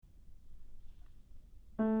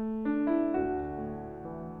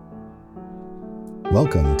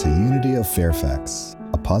Welcome to Unity of Fairfax,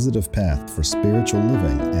 a positive path for spiritual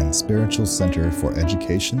living and spiritual center for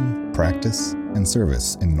education, practice, and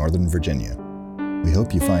service in Northern Virginia. We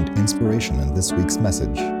hope you find inspiration in this week's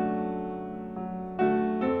message.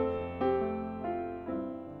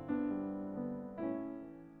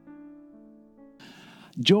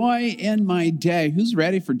 Joy in my day. Who's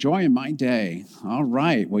ready for joy in my day? All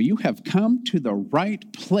right. Well, you have come to the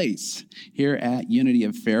right place here at Unity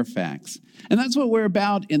of Fairfax. And that's what we're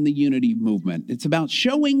about in the Unity movement. It's about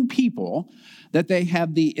showing people that they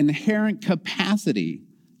have the inherent capacity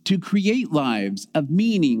to create lives of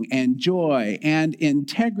meaning and joy and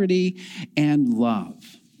integrity and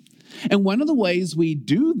love. And one of the ways we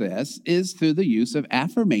do this is through the use of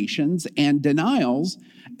affirmations and denials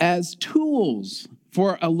as tools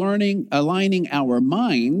for aligning our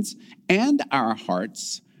minds and our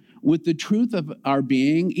hearts with the truth of our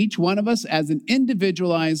being, each one of us as an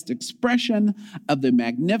individualized expression of the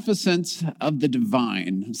magnificence of the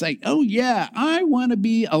divine. It's like, oh yeah, I want to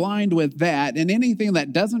be aligned with that, and anything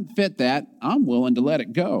that doesn't fit that, I'm willing to let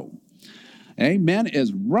it go. Amen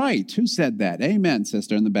is right. Who said that? Amen,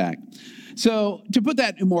 sister in the back. So to put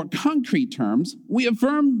that in more concrete terms, we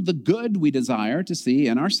affirm the good we desire to see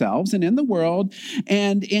in ourselves and in the world,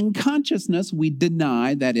 and in consciousness, we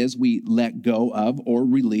deny, that is, we let go of or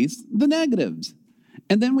release the negatives.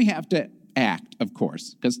 And then we have to act, of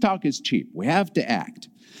course, because talk is cheap. We have to act.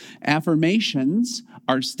 Affirmations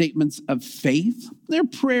are statements of faith. They're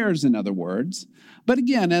prayers, in other words. But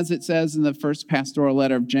again, as it says in the first pastoral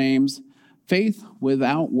letter of James, faith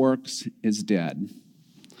without works is dead.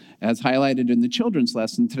 As highlighted in the children's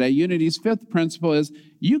lesson today, Unity's fifth principle is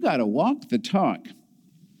you got to walk the talk.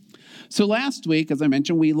 So last week, as I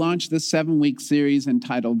mentioned, we launched this 7-week series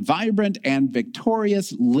entitled Vibrant and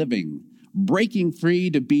Victorious Living, Breaking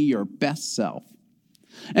Free to Be Your Best Self.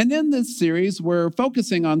 And in this series, we're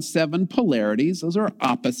focusing on 7 polarities. Those are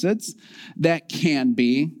opposites that can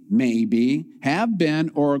be, may be, have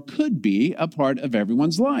been, or could be a part of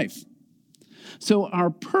everyone's life. So our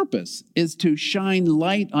purpose is to shine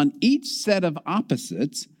light on each set of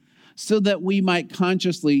opposites so that we might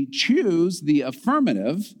consciously choose the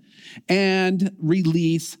affirmative and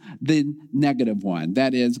release the negative one.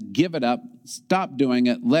 That is, give it up, stop doing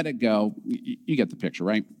it, let it go. You get the picture,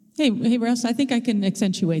 right? Hey, Russ, I think I can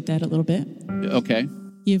accentuate that a little bit. Okay.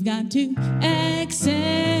 You've got to accentuate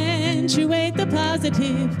the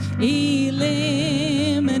positive,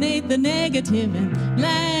 eliminate the negative, and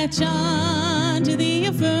latch on to the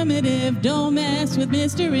affirmative. Don't mess with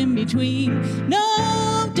Mr. In Between.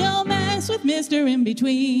 No, don't mess with Mr. In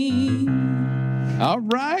Between. All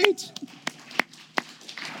right.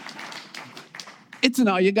 It's an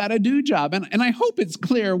all-you-got-to-do job. And I hope it's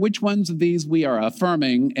clear which ones of these we are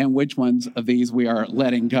affirming and which ones of these we are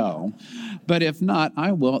letting go. But if not,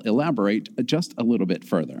 I will elaborate just a little bit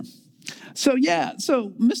further. So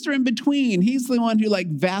Mr. In Between, he's the one who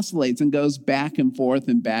vacillates and goes back and forth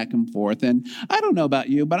and back and forth. And I don't know about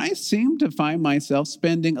you, but I seem to find myself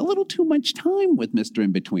spending a little too much time with Mr.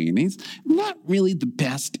 In Between. He's not really the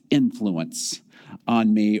best influence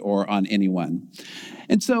on me or on anyone.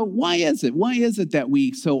 And so why is it? Why is it that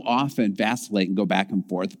we so often vacillate and go back and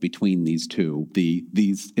forth between these two,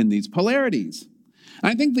 these polarities?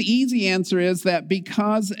 I think the easy answer is that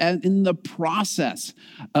because in the process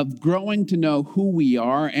of growing to know who we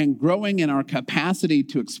are and growing in our capacity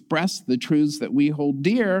to express the truths that we hold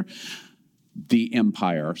dear, the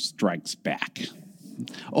empire strikes back.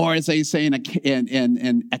 Or as they say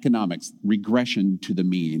in economics, regression to the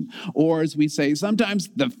mean. Or as we say, sometimes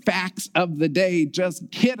the facts of the day just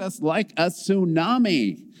hit us like a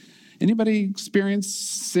tsunami. Anybody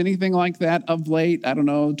experience anything like that of late? I don't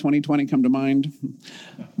know, 2020 come to mind?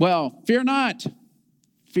 Well, fear not.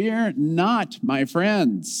 Fear not, my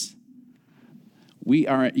friends. We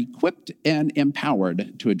are equipped and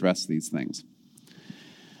empowered to address these things.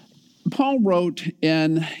 Paul wrote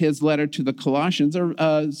in his letter to the Colossians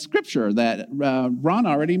a scripture that Ron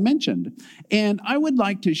already mentioned. And I would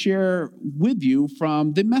like to share with you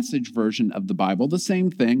from the Message version of the Bible, the same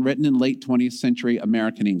thing written in late 20th century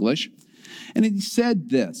American English. And he said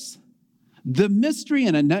this: the mystery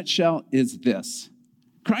in a nutshell is this: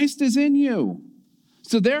 Christ is in you.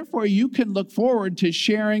 So therefore you can look forward to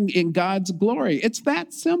sharing in God's glory. It's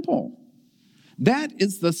that simple. That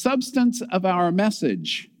is the substance of our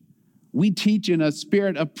message. We teach in a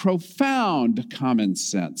spirit of profound common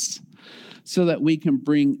sense so that we can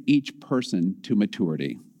bring each person to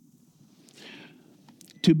maturity.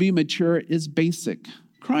 To be mature is basic.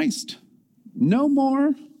 Christ, no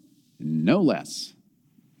more, no less.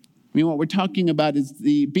 I mean, what we're talking about is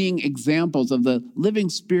the being examples of the living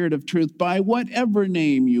Spirit of truth by whatever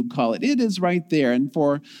name you call it. It is right there. And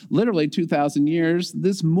for literally 2,000 years,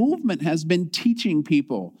 this movement has been teaching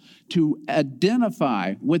people to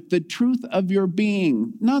identify with the truth of your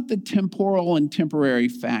being, not the temporal and temporary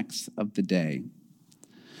facts of the day.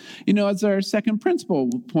 You know, as our second principle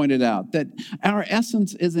pointed out, that our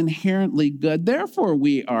essence is inherently good, therefore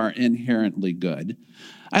we are inherently good.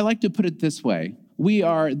 I like to put it this way. We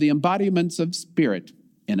are the embodiments of spirit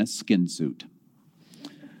in a skin suit.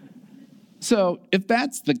 So if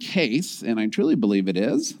that's the case, and I truly believe it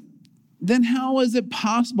is, then how is it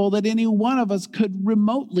possible that any one of us could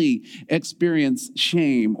remotely experience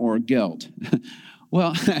shame or guilt?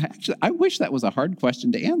 Well, actually, I wish that was a hard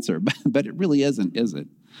question to answer, but it really isn't, is it?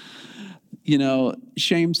 You know,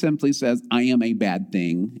 shame simply says, I am a bad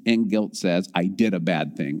thing, and guilt says, I did a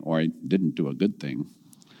bad thing, or I didn't do a good thing.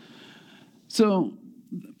 So,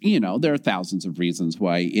 you know, there are thousands of reasons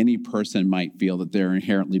why any person might feel that they're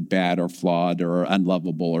inherently bad or flawed or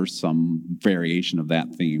unlovable or some variation of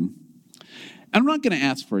that theme. I'm not going to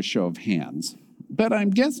ask for a show of hands, but I'm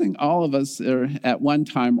guessing all of us at one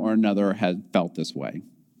time or another have felt this way.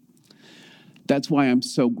 That's why I'm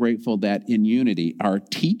so grateful that in Unity, our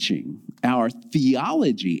teaching, our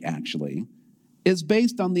theology actually, is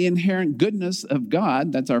based on the inherent goodness of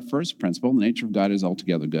God. That's our first principle. The nature of God is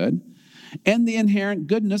altogether good. And the inherent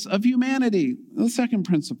goodness of humanity, the second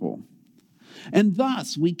principle. And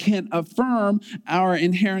thus, we can affirm our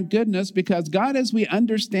inherent goodness because God, as we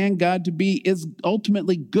understand God to be, is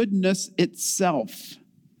ultimately goodness itself.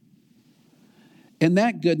 And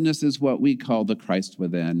that goodness is what we call the Christ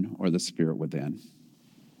within or the Spirit within.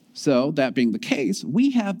 So, that being the case,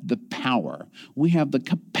 we have the power, we have the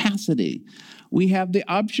capacity, we have the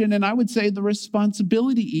option, and I would say the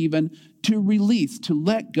responsibility even, to release, to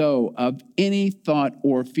let go of any thought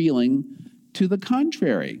or feeling to the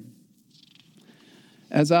contrary.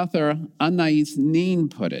 As author Anais Nin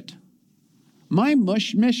put it, my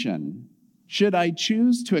mission, should I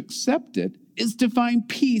choose to accept it, is to find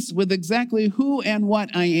peace with exactly who and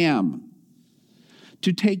what I am.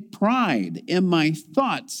 To take pride in my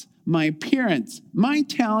thoughts, my appearance, my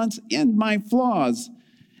talents, and my flaws,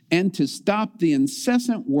 and to stop the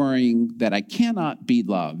incessant worrying that I cannot be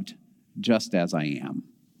loved just as I am.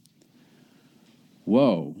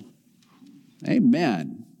 Whoa.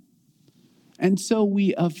 Amen. And so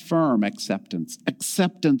we affirm acceptance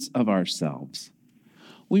of ourselves.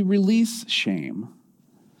 We release shame,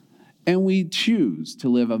 and we choose to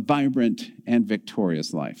live a vibrant and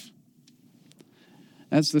victorious life.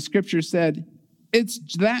 As the scripture said, it's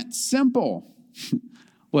that simple.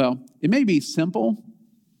 Well, it may be simple,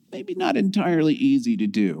 maybe not entirely easy to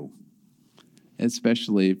do,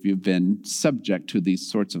 especially if you've been subject to these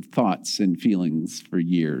sorts of thoughts and feelings for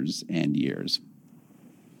years and years.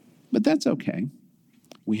 But that's okay.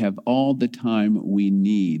 We have all the time we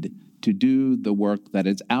need to do the work that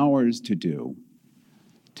is ours to do,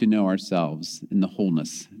 to know ourselves in the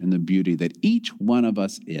wholeness and the beauty that each one of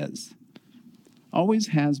us is, always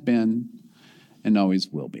has been, and always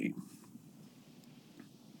will be.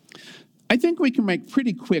 I think we can make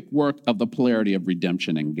pretty quick work of the polarity of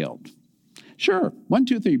redemption and guilt. Sure, 1,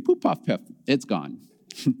 2, 3, poof, puff, piff, it's gone.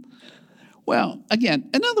 Well, again,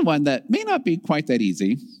 another one that may not be quite that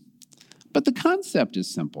easy, but the concept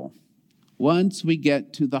is simple once we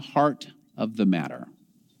get to the heart of the matter.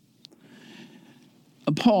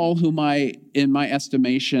 Paul, whom in my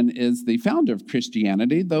estimation, is the founder of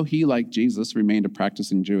Christianity, though he, like Jesus, remained a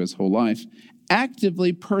practicing Jew his whole life,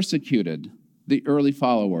 actively persecuted the early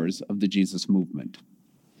followers of the Jesus movement.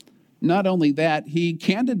 Not only that, he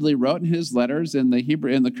candidly wrote in his letters in the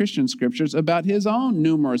Hebrew and the Christian scriptures about his own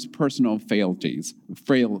numerous personal frailties.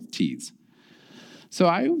 So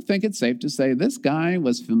I think it's safe to say this guy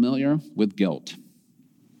was familiar with guilt.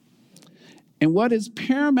 And what is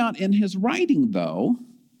paramount in his writing, though,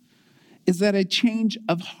 is that a change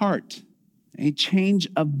of heart, a change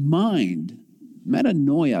of mind,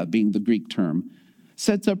 metanoia being the Greek term,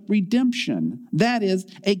 sets up redemption. That is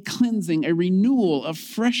a cleansing, a renewal, a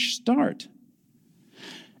fresh start.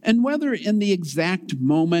 And whether in the exact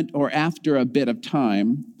moment or after a bit of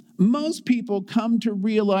time, most people come to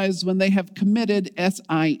realize when they have committed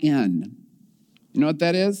SIN. You know what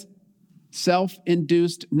that is?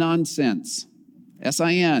 Self-induced nonsense.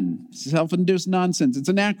 SIN, self-induced nonsense. It's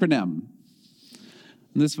an acronym.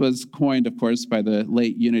 And this was coined, of course, by the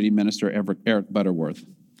late Unity minister Eric Butterworth.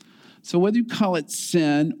 So whether you call it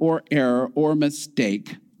sin or error or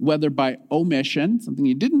mistake, whether by omission, something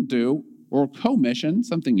you didn't do, or commission,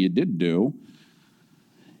 something you did do,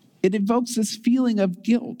 it evokes this feeling of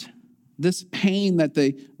guilt this pain that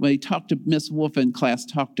when they talked to Miss Wolf in class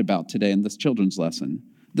talked about today in this children's lesson.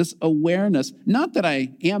 This awareness, not that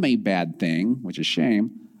I am a bad thing, which is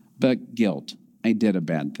shame, but guilt. I did a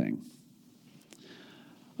bad thing.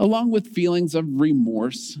 Along with feelings of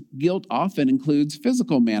remorse, guilt often includes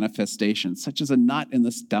physical manifestations, such as a knot in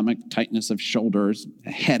the stomach, tightness of shoulders,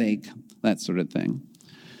 a headache, that sort of thing.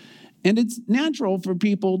 And it's natural for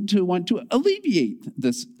people to want to alleviate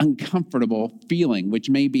this uncomfortable feeling, which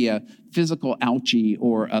may be a physical ouchie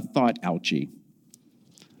or a thought ouchie.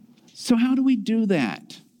 So how do we do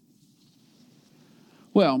that?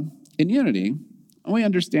 Well, in Unity, we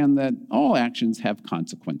understand that all actions have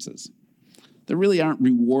consequences. There really aren't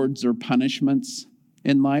rewards or punishments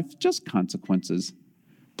in life, just consequences.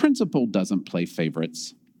 Principle doesn't play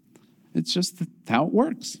favorites. It's just how it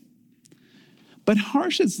works. But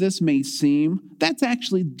harsh as this may seem, that's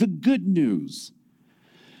actually the good news,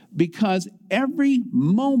 because every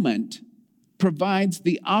moment provides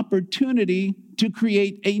the opportunity to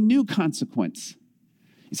create a new consequence.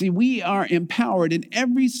 You see, we are empowered in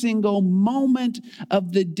every single moment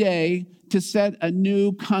of the day to set a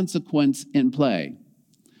new consequence in play.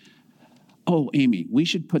 Oh, Amy, we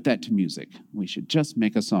should put that to music. We should just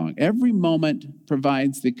make a song. Every moment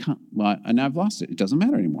provides and I've lost it. It doesn't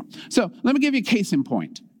matter anymore. So let me give you a case in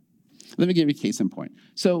point.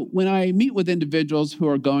 So when I meet with individuals who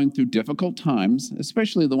are going through difficult times,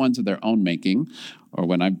 especially the ones of their own making, or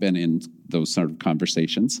when I've been in those sort of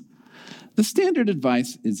conversations, the standard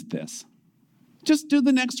advice is this: just do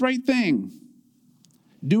the next right thing.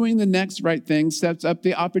 Doing the next right thing sets up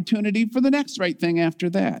the opportunity for the next right thing after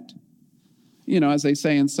that. You know, as they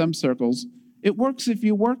say in some circles, it works if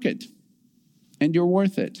you work it, and you're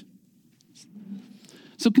worth it.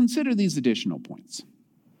 So consider these additional points.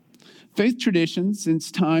 Faith traditions,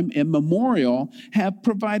 since time immemorial, have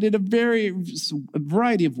provided a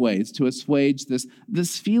variety of ways to assuage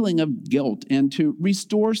this feeling of guilt and to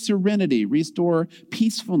restore serenity, restore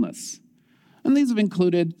peacefulness. And these have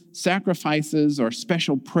included sacrifices or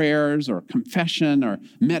special prayers or confession or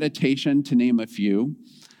meditation, to name a few.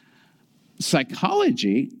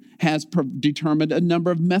 Psychology has determined a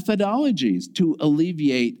number of methodologies to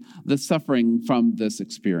alleviate the suffering from this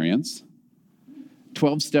experience.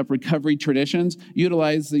 12-step recovery traditions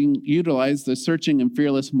utilize the searching and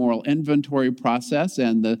fearless moral inventory process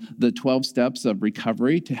and the 12 steps of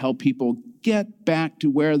recovery to help people get back to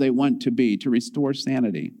where they want to be, to restore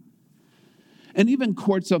sanity. And even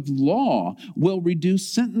courts of law will reduce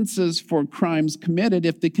sentences for crimes committed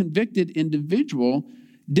if the convicted individual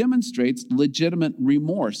demonstrates legitimate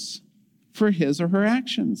remorse for his or her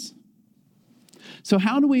actions. So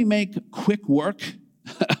how do we make quick work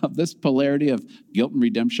of this polarity of guilt and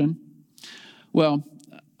redemption? Well,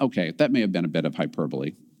 okay, that may have been a bit of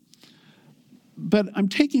hyperbole. But I'm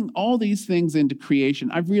taking all these things into creation.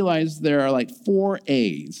 I've realized there are like 4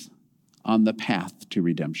 A's on the path to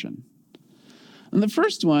redemption. And the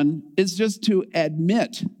first one is just to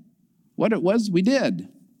admit what it was we did.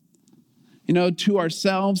 You know, to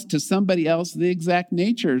ourselves, to somebody else, the exact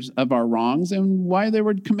natures of our wrongs and why they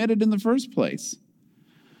were committed in the first place.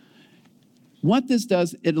 What this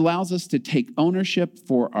does, it allows us to take ownership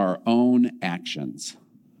for our own actions.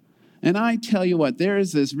 And I tell you what, there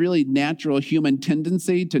is this really natural human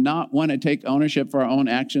tendency to not want to take ownership for our own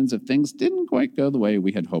actions if things didn't quite go the way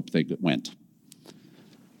we had hoped they went.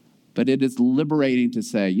 But it is liberating to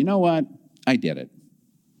say, you know what? I did it.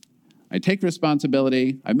 I take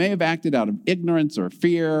responsibility. I may have acted out of ignorance or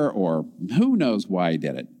fear or who knows why I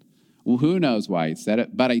did it. Well, who knows why I said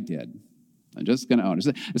it, but I did. I'm just going to own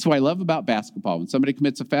it. That's what I love about basketball. When somebody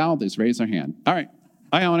commits a foul, they just raise their hand. All right,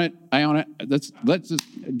 I own it. Let's just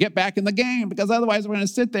get back in the game, because otherwise we're going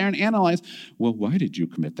to sit there and analyze, well, why did you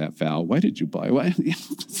commit that foul? Why did you play? Why?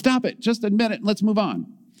 Stop it. Just admit it and let's move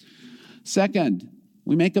on. Second,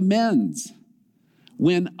 we make amends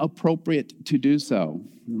when appropriate to do so.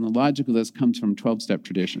 And the logic of this comes from 12-step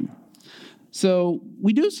tradition. So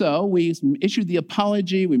we do so, we issue the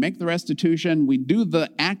apology, we make the restitution, we do the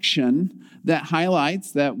action that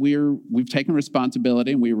highlights that we've taken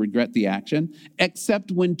responsibility and we regret the action,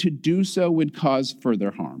 except when to do so would cause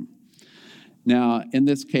further harm. Now, in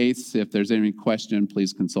this case, if there's any question,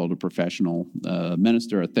 please consult a professional,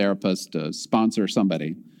 minister, a therapist, a sponsor,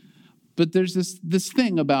 somebody. But there's this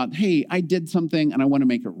thing about, hey, I did something and I want to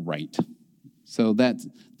make it right. So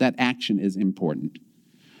that action is important.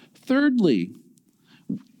 Thirdly,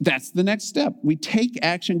 that's the next step. We take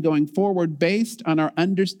action going forward based on our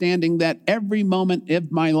understanding that every moment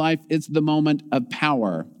of my life is the moment of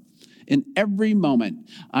power. In every moment,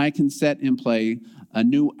 I can set in play a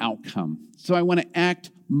new outcome. So I want to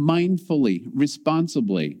act mindfully,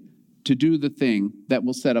 responsibly, to do the thing that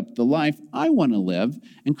will set up the life I want to live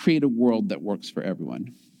and create a world that works for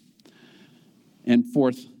everyone. And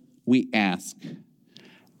fourth, we ask.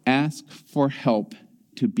 Ask for help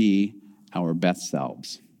to be our best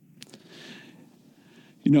selves.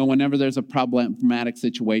 You know, whenever there's a problematic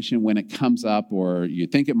situation, when it comes up or you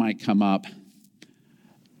think it might come up,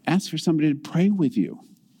 ask for somebody to pray with you.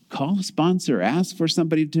 Call a sponsor. Ask for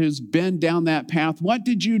somebody who's been down that path. What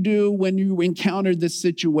did you do when you encountered this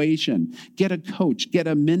situation? Get a coach. Get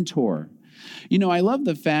a mentor. You know, I love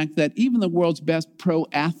the fact that even the world's best pro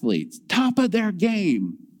athletes, top of their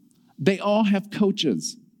game, they all have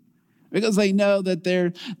coaches because they know that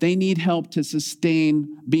they need help to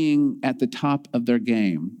sustain being at the top of their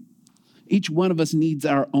game. Each one of us needs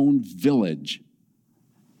our own village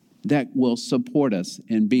that will support us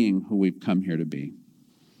in being who we've come here to be.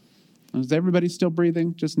 Is everybody still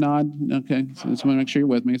breathing? Just nod. Okay, so just want to make sure you're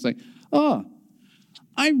with me. It's like,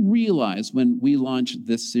 I realized when we launched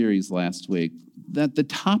this series last week that the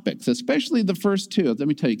topics, especially the first two, let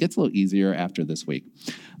me tell you, it gets a little easier after this week.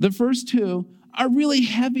 The first two are really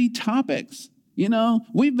heavy topics. You know,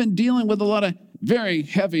 we've been dealing with a lot of very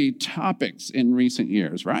heavy topics in recent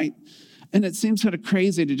years, right? And it seems sort of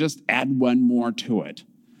crazy to just add one more to it.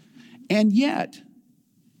 And yet,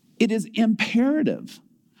 it is imperative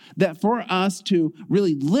that for us to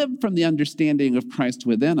really live from the understanding of Christ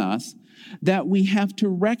within us, that we have to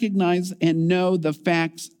recognize and know the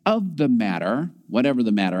facts of the matter, whatever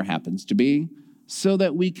the matter happens to be, so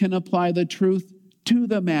that we can apply the truth to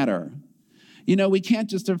the matter. You know, we can't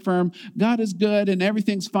just affirm God is good and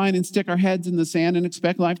everything's fine and stick our heads in the sand and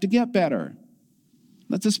expect life to get better.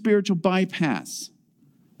 That's a spiritual bypass.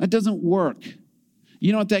 That doesn't work.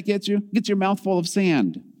 You know what that gets you? It gets your mouth full of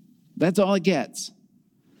sand. That's all it gets.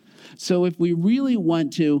 So if we really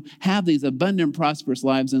want to have these abundant, prosperous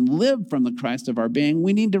lives and live from the Christ of our being,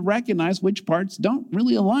 we need to recognize which parts don't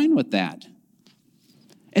really align with that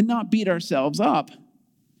and not beat ourselves up,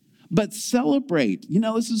 but celebrate. You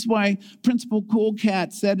know, this is why Principal Cool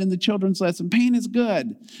Cat said in the children's lesson, pain is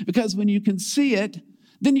good, because when you can see it,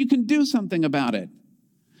 then you can do something about it.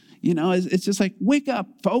 You know, it's just like, wake up,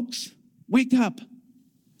 folks, wake up.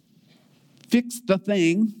 Fix the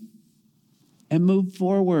thing and move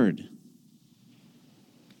forward.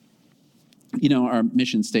 You know, our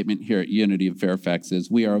mission statement here at Unity of Fairfax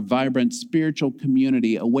is, we are a vibrant spiritual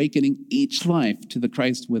community awakening each life to the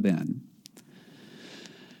Christ within.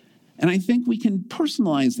 And I think we can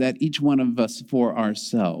personalize that, each one of us, for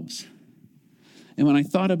ourselves. And when I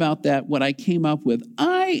thought about that, what I came up with,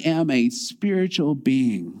 I am a spiritual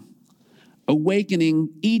being awakening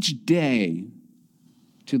each day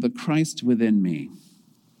to the Christ within me.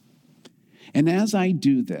 And as I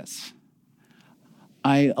do this,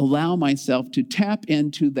 I allow myself to tap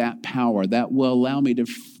into that power that will allow me to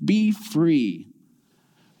be free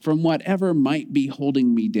from whatever might be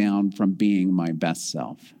holding me down from being my best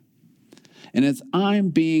self. And as I'm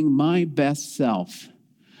being my best self,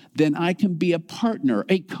 then I can be a partner,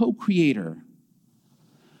 a co-creator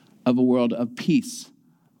of a world of peace,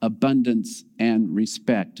 abundance, and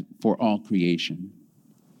respect for all creation.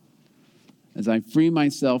 As I free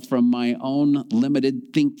myself from my own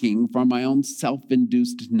limited thinking, from my own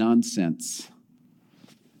self-induced nonsense,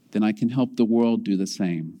 then I can help the world do the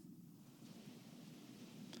same.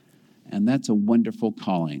 And that's a wonderful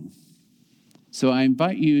calling. So I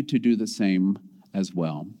invite you to do the same as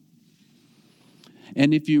well.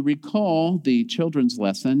 And if you recall the children's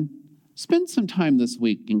lesson, spend some time this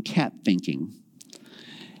week in cat thinking.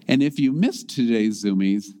 And if you missed today's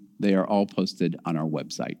Zoomies, they are all posted on our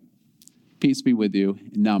website. Peace be with you.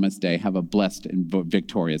 Namaste. Have a blessed and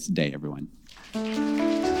victorious day, everyone.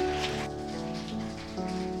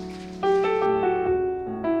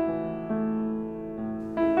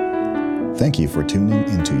 Thank you for tuning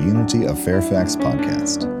into Unity of Fairfax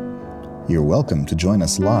podcast. You're welcome to join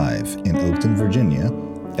us live in Oakton, Virginia,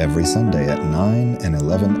 every Sunday at 9 and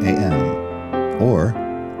 11 a.m. or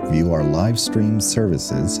view our live stream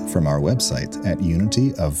services from our website at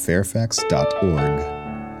unityoffairfax.org.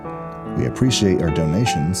 We appreciate our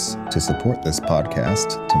donations to support this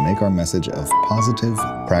podcast to make our message of positive,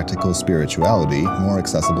 practical spirituality more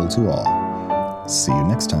accessible to all. See you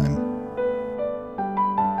next time.